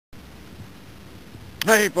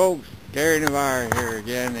Hey folks, Gary Navarre here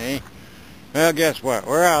again, eh? Well, guess what?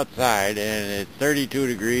 We're outside and it's 32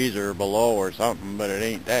 degrees or below or something, but it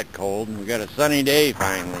ain't that cold, and we got a sunny day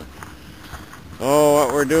finally. So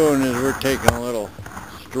what we're doing is we're taking a little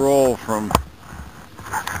stroll from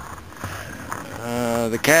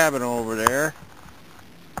the cabin over there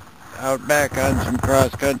out back on some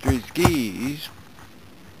cross-country skis.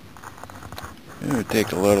 And we'll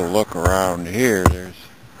take a little look around here.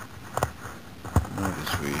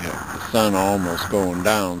 Notice we have the sun almost going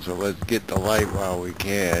down, so let's get the light while we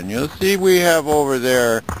can. You'll see we have over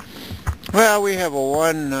there, well, we have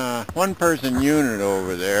a one-person unit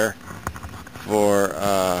over there for,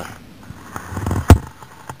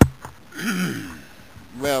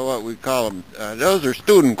 well, what we call them, those are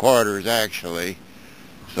student quarters actually.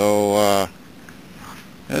 So,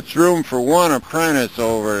 that's room for one apprentice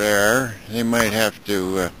over there. They might have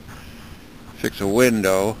to fix a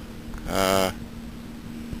window.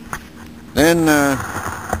 Then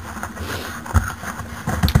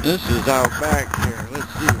this is out back here. Let's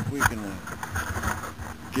see if we can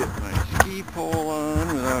get my ski pole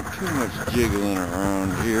on without too much jiggling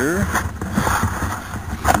around here.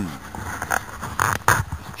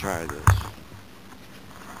 Let's try this.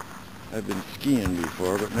 I've been skiing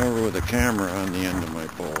before, but never with a camera on the end of my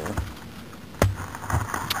pole.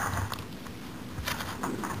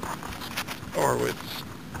 Or with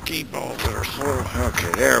ski poles that are slow.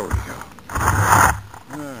 Okay, there we go.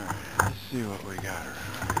 Alright, let's see what we got around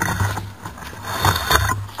here.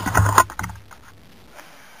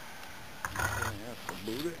 I have to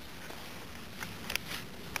boot it.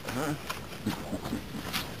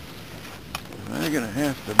 Am I going to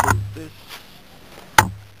have to boot this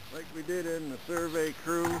like we did in the survey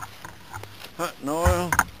crew? Hunting oil.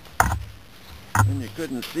 When you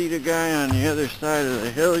couldn't see the guy on the other side of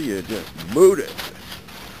the hill, you just boot it.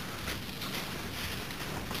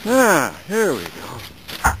 Ah, here we go.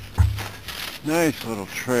 Nice little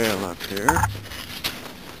trail up here.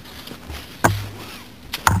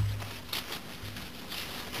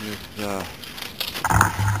 With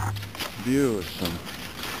view of some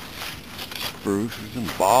spruces and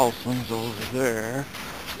balsams over there.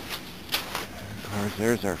 Of course,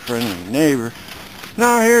 there's our friendly neighbor.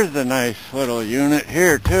 Now here's the nice little unit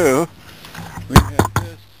here too. We have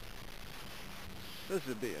this. This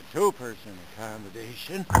would be a two-person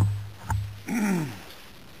accommodation.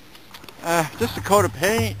 Just a coat of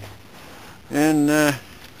paint, and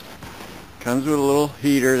comes with a little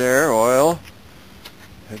heater there, oil,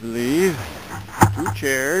 I believe. 2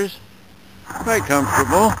 chairs, quite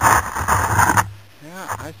comfortable.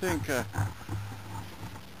 Yeah, I think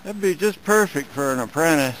that'd be just perfect for an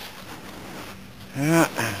apprentice. Yeah.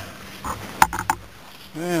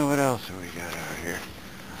 Well, what else have we got out here?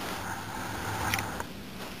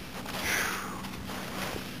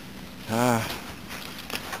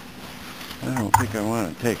 I don't think I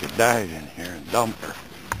want to take a dive in here and dump her.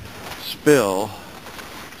 Spill.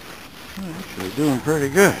 I'm actually doing pretty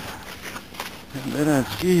good. Haven't been on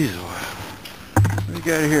skis a while. What do we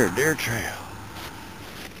got here? Deer trail.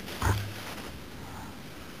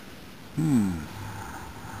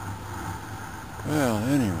 Well,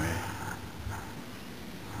 anyway.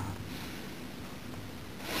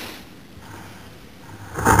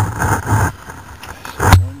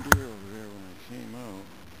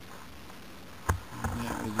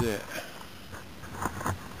 It.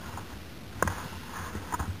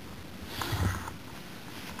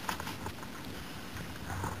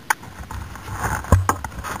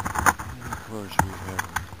 And of course we have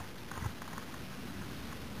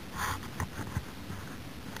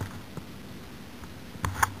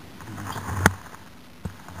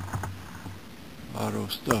auto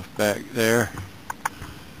stuff back there.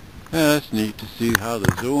 Yeah, that's neat to see how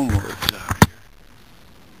the zoom works out.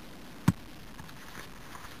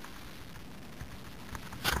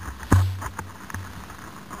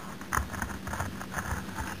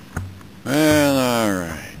 Well,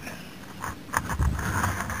 alright.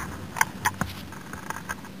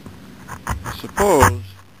 I suppose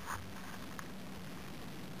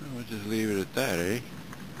we'll just leave it at that, eh?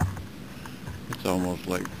 It's almost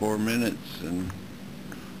like 4 minutes and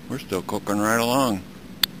we're still cooking right along.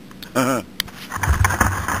 Well,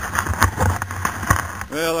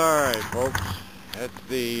 alright folks. That's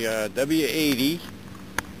the W80.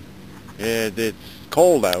 And it's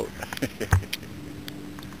cold out.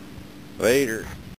 Later.